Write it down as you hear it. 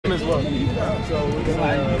as well. So we're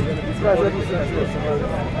gonna be supporting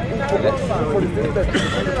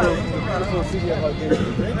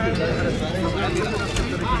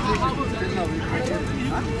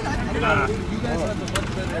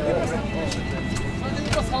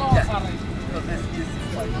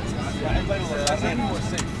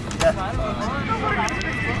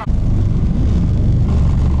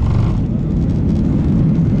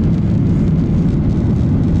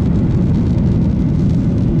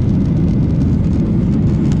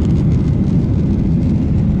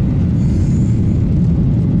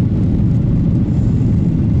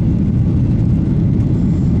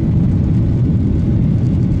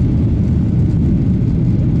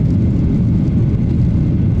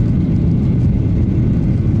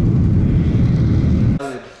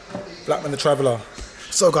Blackman the Traveller.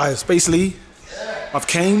 So guys, basically, I've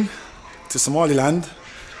came to Somaliland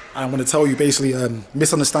and I'm going to tell you basically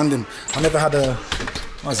misunderstanding. I never had a...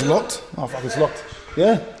 Oh, is it locked? Oh fuck, it's locked.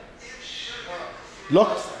 Yeah?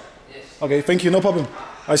 Locked? Okay, thank you, no problem.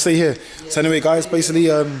 I stay here. So anyway guys,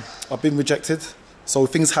 basically I've been rejected. So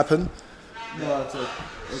things happen. No, that's it.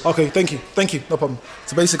 Okay, thank you, no problem.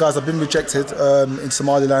 So basically guys, I've been rejected in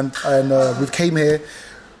Somaliland and we came here.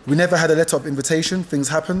 We never had a letter of invitation, things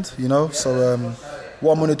happened, you know, so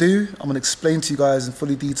what I'm going to do, I'm going to explain to you guys in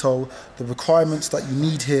fully detail the requirements that you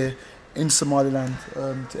need here in Somaliland,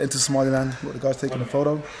 to enter Somaliland. What the guy's taking a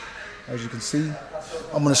photo, as you can see.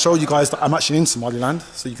 I'm going to show you guys that I'm actually in Somaliland,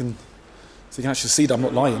 so you can actually see that I'm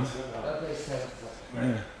not lying.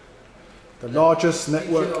 Yeah. The largest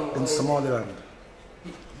network in Somaliland.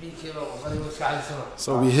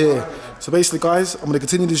 So we're here. So basically guys, I'm going to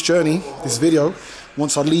continue this journey, this video.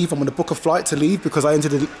 Once I leave, I'm going to book a flight to leave because I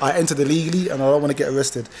entered illegally and I don't want to get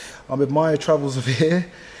arrested. I'm with MYER travels over here.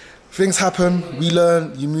 Things happen, we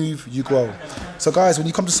learn, you move, you grow. So guys, when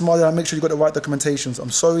you come to Somalia, make sure you got the right documentations. I'm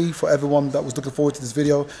sorry for everyone that was looking forward to this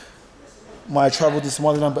video. MYER traveled to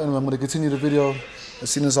Somaliland, but anyway, I'm going to continue the video as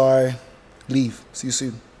soon as I leave. See you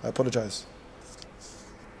soon. I apologize.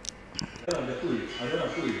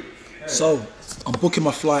 So, I'm booking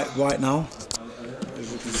my flight right now, as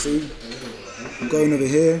you can see. I'm going over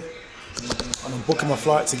here, and I'm booking my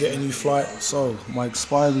flight to get a new flight. So, my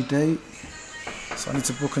expiry date, so I need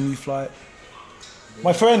to book a new flight.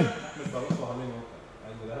 My friend!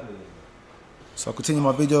 So I'll continue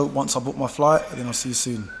my video once I book my flight, and then I'll see you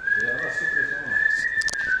soon.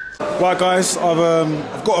 Right guys,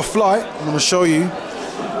 I've got a flight, I'm going to show you.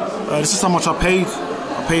 This is how much I paid.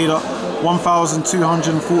 I paid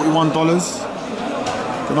 $1,241.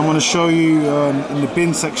 Then I'm going to show you in the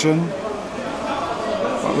bin section.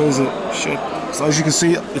 Where is it? Shit. So as you can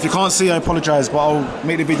see, if you can't see, I apologize, but I'll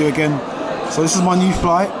make the video again. So this is my new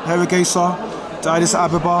flight, Hargeisa to Addis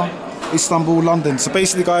Ababa, Istanbul, London. So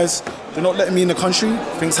basically guys, they're not letting me in the country.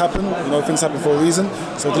 Things happen, you know, things happen for a reason.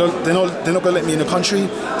 So they're not going to let me in the country.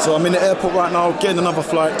 So I'm in the airport right now, getting another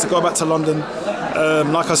flight to go back to London.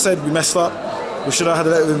 Like I said, we messed up. We should have had a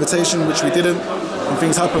letter of invitation, which we didn't, and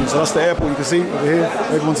things happen. So that's the airport, you can see over here.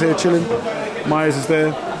 Everyone's here chilling. MYER's is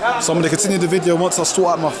there. So I'm going to continue the video once I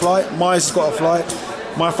sort out my flight. MYER's has got a flight.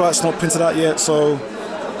 My flight's not printed out yet, so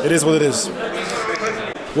it is what it is.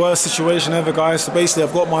 Worst situation ever, guys. So basically,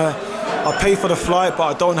 I paid for the flight,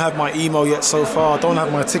 but I don't have my email yet so far. I don't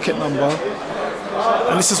have my ticket number.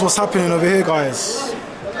 And this is what's happening over here, guys.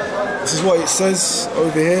 This is what it says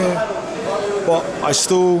over here. But I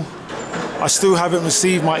still haven't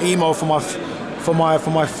received my email for my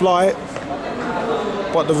flight.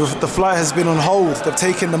 But the flight has been on hold. They've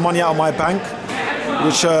taken the money out of my bank,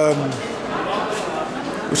 which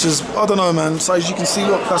is, I don't know, man. So as you can see,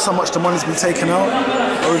 look, that's how much the money's been taken out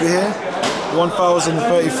over here.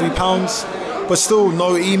 £1,033. But still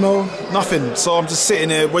no email, nothing. So I'm just sitting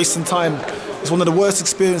here wasting time. It's one of the worst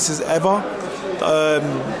experiences ever.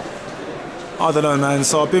 I don't know, man.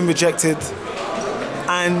 So I've been rejected,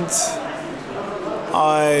 and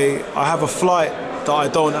I have a flight that I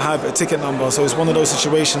don't have a ticket number. So it's one of those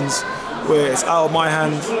situations where it's out of my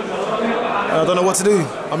hand and I don't know what to do.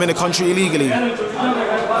 I'm in the country illegally.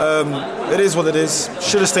 It is what it is.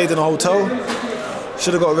 Should have stayed in a hotel.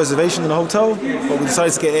 Should have got a reservation in a hotel, but we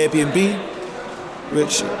decided to get Airbnb,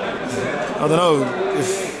 which I don't know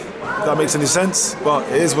if that makes any sense, but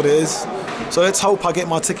it is what it is. So let's hope I get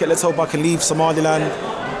my ticket. Let's hope I can leave Somaliland,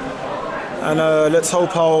 and let's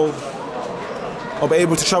hope I'll be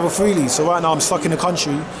able to travel freely. So right now I'm stuck in a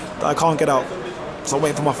country that I can't get out. So I'm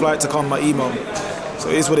waiting for my flight to come, my email. So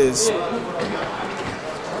it is what it is.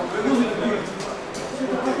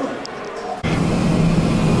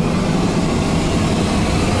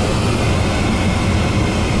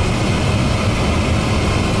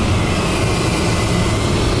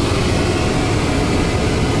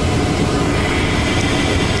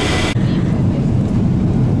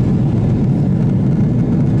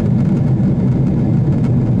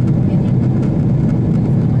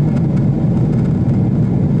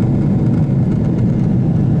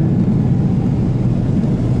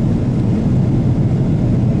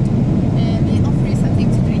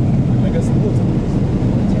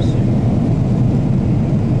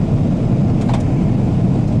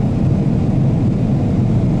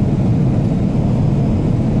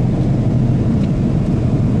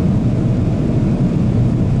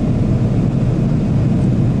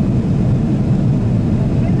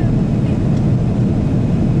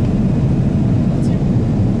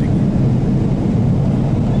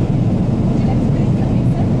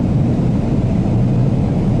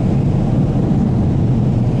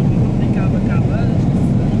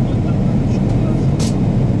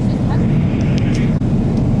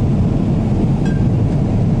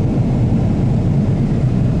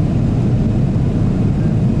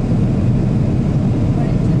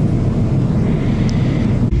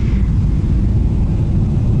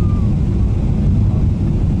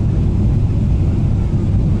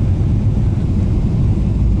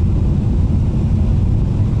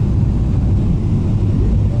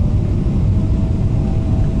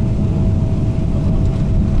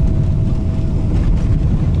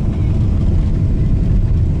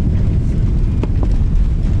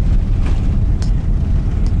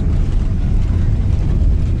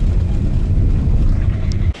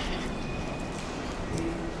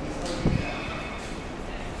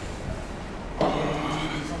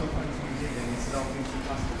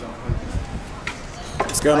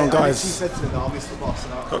 going on, guys?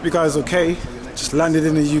 Hope you guys are okay. Just landed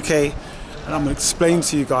in the UK and I'm going to explain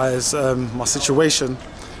to you guys my situation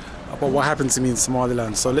about what happened to me in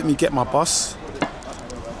Somaliland. So let me get my bus.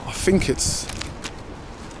 I think it's...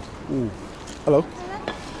 Ooh. Hello.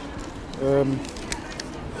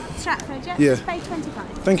 Stratford, yeah? Yeah. Pay 25.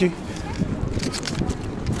 Thank you.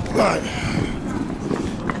 Right.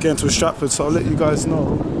 Getting to Stratford, so I'll let you guys know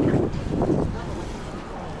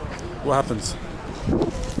what happens.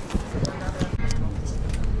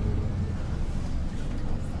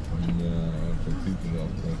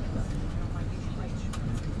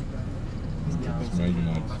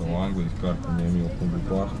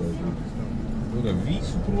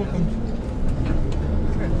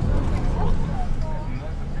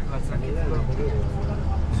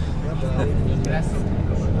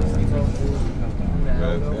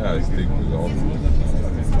 Ja, ik steek me af.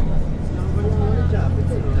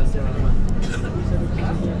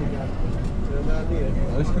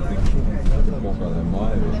 Acho que eu tenho que colocar na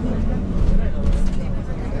MYER.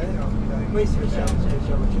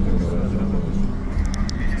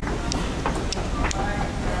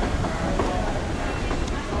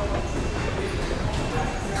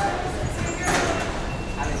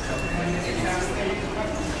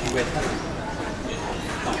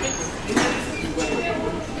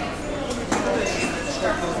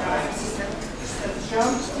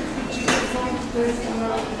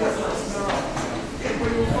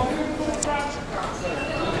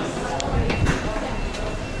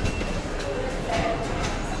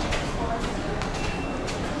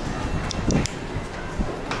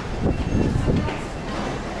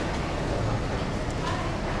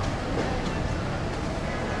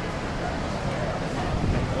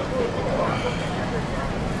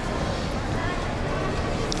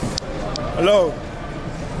 Hello,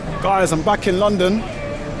 guys, I'm back in London.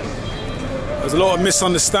 There's a lot of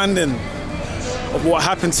misunderstanding of what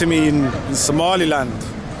happened to me in Somaliland.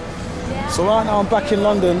 So right now I'm back in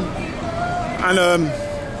London and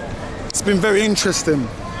it's been very interesting.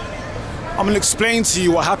 I'm going to explain to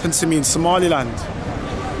you what happened to me in Somaliland.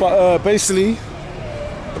 But basically,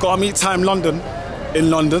 I got to meet Time London in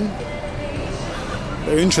London.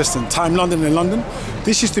 Very interesting, Time London in London.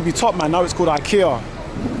 This used to be Top Man, now it's called IKEA.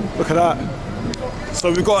 Look at that.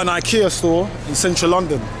 So we've got an IKEA store in central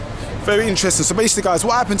London. Very interesting. So basically, guys,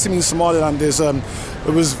 what happened to me in Somaliland is it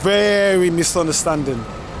was very misunderstanding.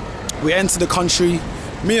 We entered the country,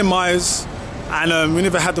 me and Myers, and we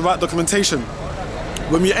never had the right documentation.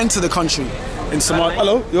 When we entered the country in Somalia...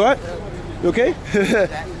 Hello, you alright? You okay?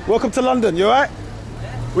 Welcome to London, you alright?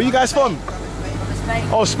 Where you guys from? Spain.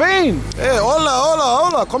 Oh, Spain. Hey, hola, hola,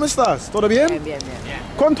 hola. ¿Cómo estás? ¿Todo bien? Bien, bien, bien.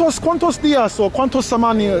 ¿Cuántos días o cuántos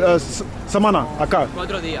semana acá?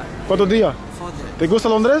 4 días. ¿Cuántos días? ¿Te gusta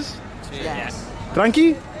Londres? Sí.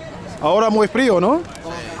 Tranqui? Ahora muy frío, ¿no?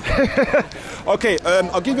 Okay,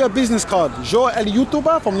 I'll give you a business card. Yo el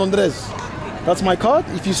YouTuber from Londres. That's my card.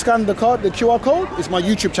 If you scan the card, the QR code, it's my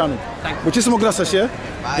YouTube channel. Thank you. Muchísimas gracias, yeah?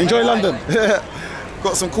 Enjoy London.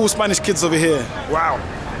 Got some cool Spanish kids over here. Wow.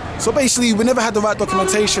 So basically, we never had the right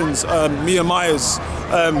documentations, me and Myers,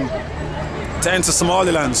 to enter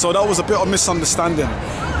Somaliland. So that was a bit of misunderstanding.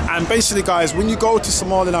 And basically, guys, when you go to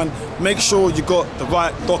Somaliland, make sure you got the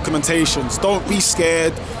right documentations. Don't be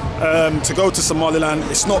scared to go to Somaliland.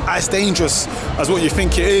 It's not as dangerous as what you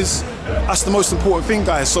think it is. That's the most important thing,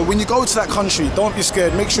 guys. So when you go to that country, don't be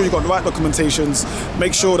scared. Make sure you got the right documentations.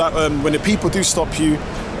 Make sure that when the people do stop you,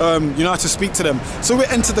 you know how to speak to them. So we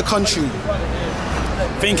entered the country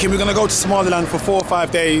thinking we're going to go to Somaliland for 4 or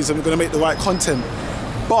 5 days and we're going to make the right content.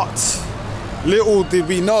 But little did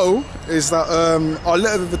we know is that our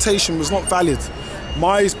letter of invitation was not valid.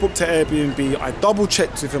 Myers booked an Airbnb. I double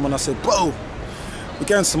checked with him and I said, bro, we're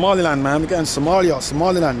going to Somaliland, man. We're going to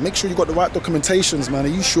Somaliland. Make sure you got the right documentations, man. Are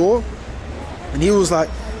you sure? And he was like,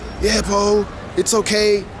 yeah, bro, it's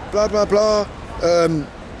okay, blah, blah, blah.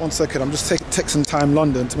 1 second, I'm just texting Time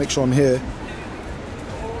London to make sure I'm here.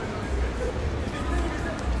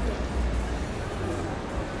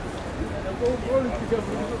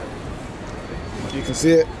 You can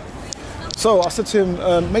see it. So I said to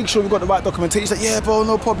him, make sure we've got the right documentation. He's like, yeah, bro,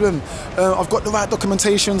 no problem. I've got the right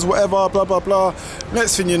documentations, whatever, blah, blah, blah.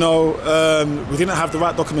 Next thing you know, we didn't have the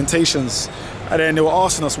right documentations. And then they were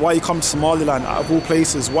asking us, why you come to Somaliland, out of all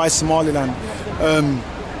places? Why Somaliland?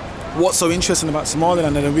 What's so interesting about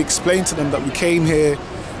Somaliland? And then we explained to them that we came here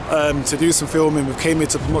to do some filming. We came here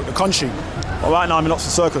to promote the country. Well, right now I'm in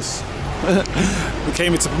Oxford Circus. We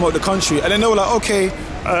came here to promote the country. And then they were like, okay,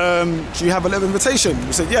 do you have a letter of invitation?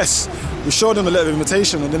 We said yes. We showed them a letter of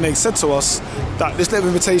invitation, and then they said to us that this letter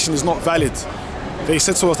of invitation is not valid. they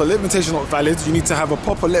said to us that letter of invitation is not valid. You need to have a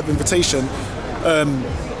proper letter of invitation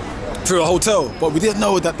through a hotel. But we didn't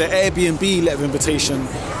know that the Airbnb letter of invitation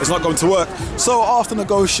is not going to work. So after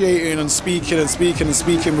negotiating and speaking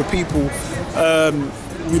with people,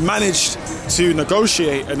 we managed to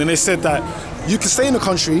negotiate, and then they said that you can stay in the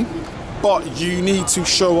country, but you need to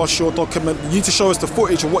show us your document. You need to show us the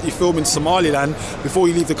footage of what you filmed in Somaliland before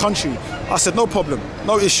you leave the country. I said, no problem,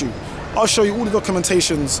 no issue. I'll show you all the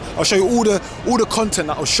documentations. I'll show you all the content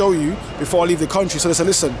that I'll show you before I leave the country. So they said,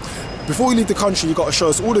 listen, before you leave the country, you got to show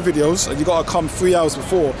us all the videos, and you got to come 3 hours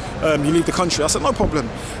before you leave the country. I said, no problem.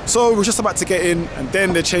 So we're just about to get in, and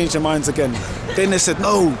then they changed their minds again. Then they said,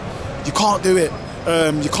 no, you can't do it.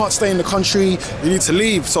 You can't stay in the country. You need to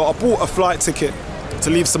leave. So I bought a flight ticket to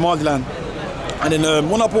leave Somaliland. And then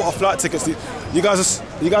when I bought a flight ticket, are you guys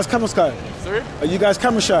camera shy? Sorry? Are you guys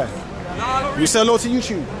camera shy? No. You say hello to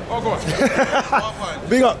YouTube? Oh, go on.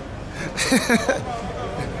 Big up.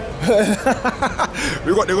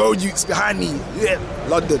 We got the road youths behind me. Yeah,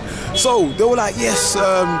 London. So they were like, yes,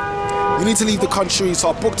 you need to leave the country. So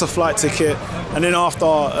I booked a flight ticket, and then after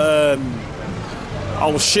I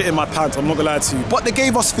was shitting my pants, I'm not gonna lie to you. But they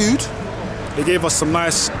gave us food. They gave us some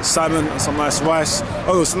nice salmon and some nice rice.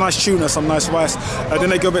 Oh, some nice tuna, some nice rice. And then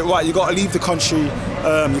they go a bit, right, you gotta leave the country.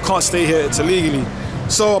 You can't stay here, it's illegally.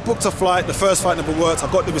 So I booked a flight, the first flight never worked.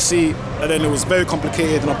 I got the receipt, and then it was very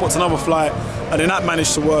complicated, and I booked another flight, and then that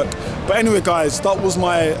managed to work. But anyway, guys, that was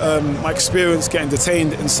my my experience getting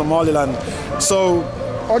detained in Somaliland. So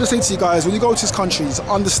I'll just say to you guys, when you go to these countries,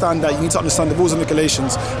 understand that you need to understand the rules and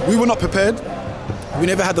regulations. We were not prepared. We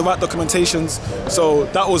never had the right documentations, so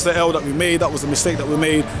that was the L that we made, that was the mistake that we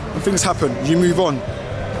made, and things happen, you move on.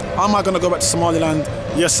 Am I going to go back to Somaliland?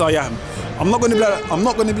 Yes, I am. I'm not going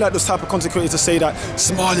to be like those type of content creators to say that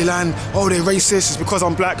Somaliland, oh, they're racist, it's because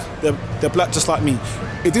I'm black. They're black just like me.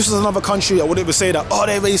 If this was another country, I wouldn't even say that, oh,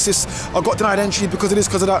 they're racist, I got denied entry because of this,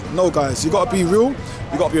 because of that. No, guys, you got to be real,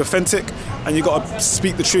 you got to be authentic, and you got to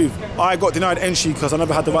speak the truth. I got denied entry because I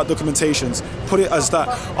never had the right documentations. Put it as that.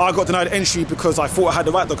 I got denied entry because I thought I had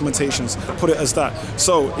the right documentations. Put it as that.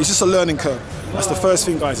 So it's just a learning curve. That's the first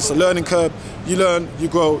thing, guys. It's a learning curve. You learn, you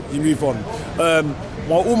grow, you move on.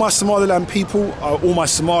 While all my Somaliland people, all my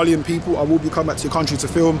Somalian people, I will be coming back to your country to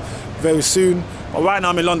film very soon. But right now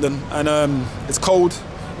I'm in London, and it's cold,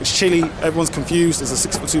 it's chilly, everyone's confused. There's a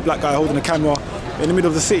 6'2" black guy holding a camera in the middle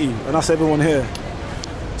of the city, and that's everyone here.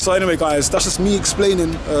 So anyway, guys, that's just me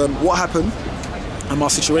explaining what happened and my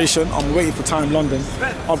situation. I'm waiting for Time London.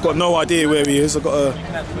 I've got no idea where he is. I've got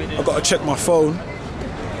to check my phone.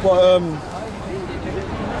 But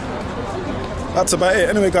that's about it.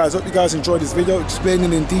 Anyway, guys, hope you guys enjoyed this video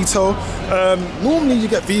explaining in detail. Normally you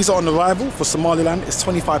get visa on arrival for Somaliland. It's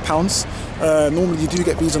 £25. Normally you do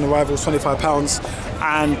get visa on arrival, it's £25.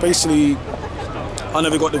 And basically, I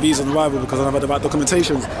never got the visa on arrival because I never had the right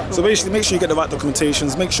documentations. So basically, make sure you get the right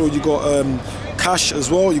documentations. Make sure you got cash as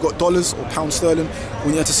well. You got dollars or pound sterling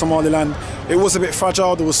when you enter Somaliland. It was a bit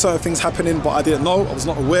fragile. There were certain things happening, but I didn't know. I was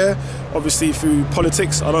not aware. Obviously, through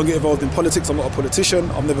politics, I don't get involved in politics. I'm not a politician.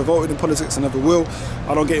 I've never voted in politics. I never will.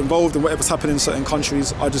 I don't get involved in whatever's happening in certain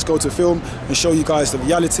countries. I just go to film and show you guys the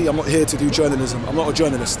reality. I'm not here to do journalism. I'm not a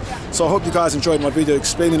journalist. So I hope you guys enjoyed my video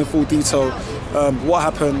explaining in full detail what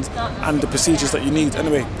happened and the procedures that you need.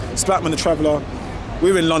 Anyway, it's Blackman the Traveller.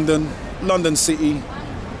 We're in London, London City,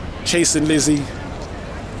 chasing Lizzie,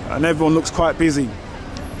 and everyone looks quite busy.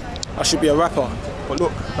 I should be a rapper, but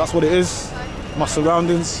look, that's what it is, my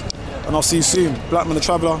surroundings, and I'll see you soon. Blackman the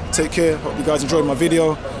Traveller, take care, hope you guys enjoyed my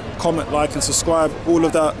video. Comment, like and subscribe, all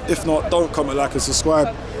of that. If not, don't comment, like and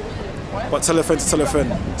subscribe, but tell a friend to tell a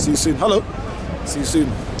friend. See you soon. Hello, see you soon.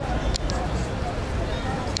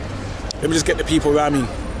 Let me just get the people around me,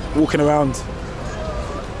 walking around.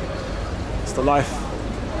 It's the life.